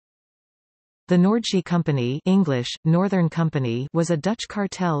The Noordsche Compagnie, English, Northern Company, was a Dutch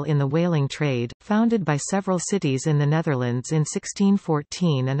cartel in the whaling trade, founded by several cities in the Netherlands in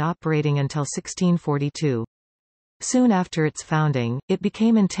 1614 and operating until 1642. Soon after its founding, it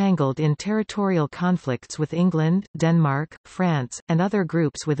became entangled in territorial conflicts with England, Denmark, France, and other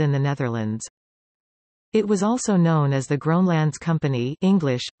groups within the Netherlands. It was also known as the Groenlands Company,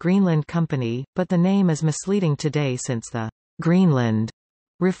 English, Greenland Company, but the name is misleading today since the Greenland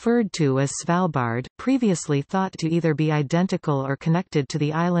referred to as Svalbard, previously thought to either be identical or connected to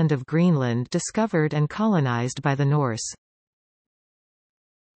the island of Greenland discovered and colonized by the Norse.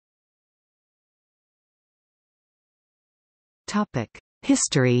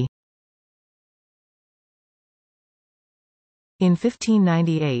 History. In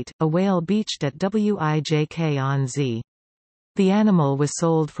 1598, a whale beached at Wijk on Zee. The animal was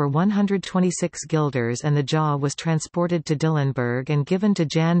sold for 126 guilders and the jaw was transported to Dillenburg and given to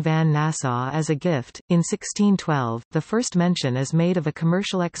Jan van Nassau as a gift. In 1612, the first mention is made of a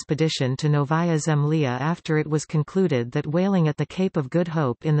commercial expedition to Novaya Zemlya after it was concluded that whaling at the Cape of Good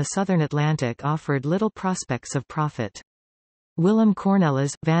Hope in the southern Atlantic offered little prospects of profit. Willem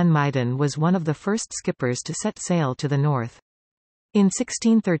Cornelis van Muyden was one of the first skippers to set sail to the north. In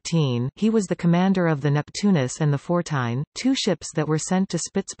 1613, he was the commander of the Neptunus and the Fortuin, two ships that were sent to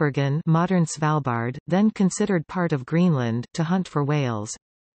Spitsbergen, modern Svalbard, then considered part of Greenland, to hunt for whales.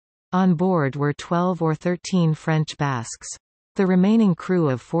 On board were 12 or 13 French Basques. The remaining crew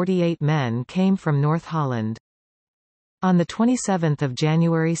of 48 men came from North Holland. On 27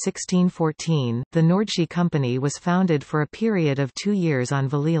 January 1614, the Noordsche Company was founded for a period of 2 years on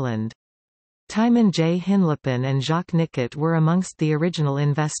Vlieland. Timon J. Hinlepen and Jacques Nicket were amongst the original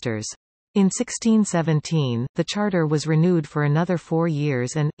investors. In 1617, the charter was renewed for another 4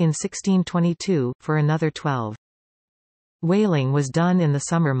 years and, in 1622, for another 12. Whaling was done in the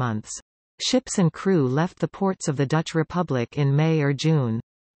summer months. Ships and crew left the ports of the Dutch Republic in May or June.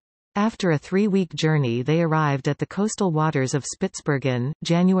 After a 3-week journey they arrived at the coastal waters of Spitsbergen,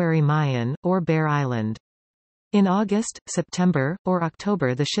 January Mayen, or Bear Island. In August, September, or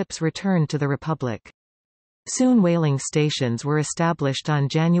October the ships returned to the Republic. Soon whaling stations were established on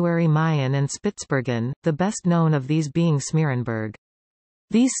January Mayen and Spitsbergen, the best known of these being Smeerenburg.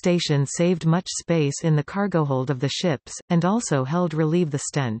 These stations saved much space in the cargo hold of the ships, and also helped relieve the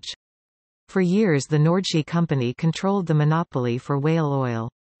stench. For years the Noordsche Company controlled the monopoly for whale oil.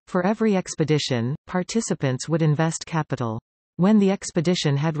 For every expedition, participants would invest capital. When the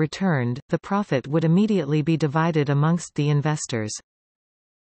expedition had returned, the profit would immediately be divided amongst the investors.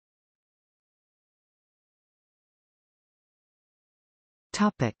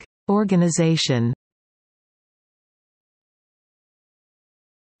 Organization.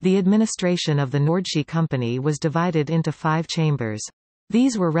 The administration of the Noordsche Company was divided into 5 chambers.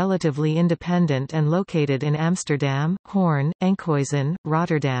 These were relatively independent and located in Amsterdam, Hoorn, Enkhuizen,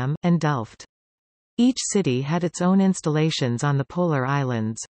 Rotterdam, and Delft. Each city had its own installations on the polar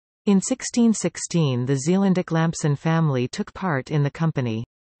islands. In 1616 the Zeelandic Lampson family took part in the company.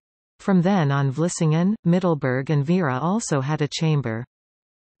 From then on Vlissingen, Middelburg and Veere also had a chamber.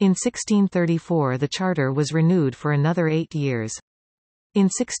 In 1634 the charter was renewed for another 8 years. In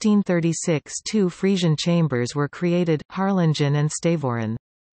 1636 2 Frisian chambers were created, Harlingen and Stavoren.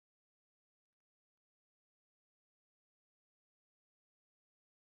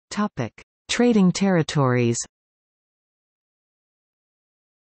 Trading territories.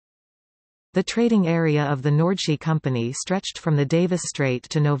 The trading area of the Noordsche Company stretched from the Davis Strait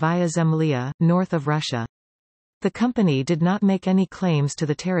to Novaya Zemlya, north of Russia. The company did not make any claims to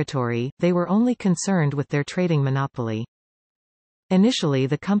the territory, they were only concerned with their trading monopoly. Initially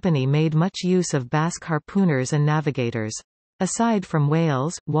the company made much use of Basque harpooners and navigators. Aside from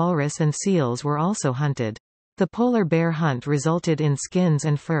whales, walrus and seals were also hunted. The polar bear hunt resulted in skins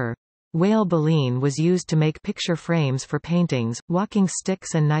and fur. Whale baleen was used to make picture frames for paintings, walking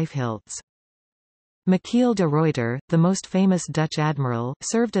sticks and knife hilts. Michiel de Ruyter, the most famous Dutch admiral,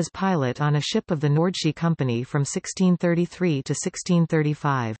 served as pilot on a ship of the Noordsche Company from 1633 to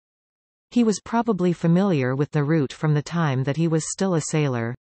 1635. He was probably familiar with the route from the time that he was still a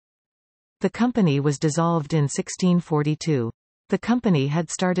sailor. The company was dissolved in 1642. The company had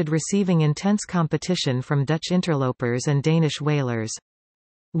started receiving intense competition from Dutch interlopers and Danish whalers.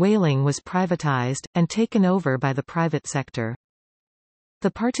 Whaling was privatized, and taken over by the private sector.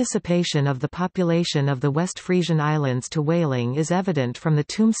 The participation of the population of the West Frisian Islands to whaling is evident from the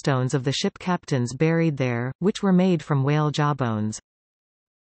tombstones of the ship captains buried there, which were made from whale jawbones.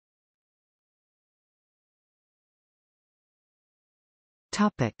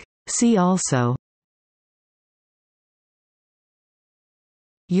 See also: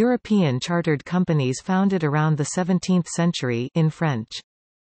 European chartered companies founded around the 17th century in French.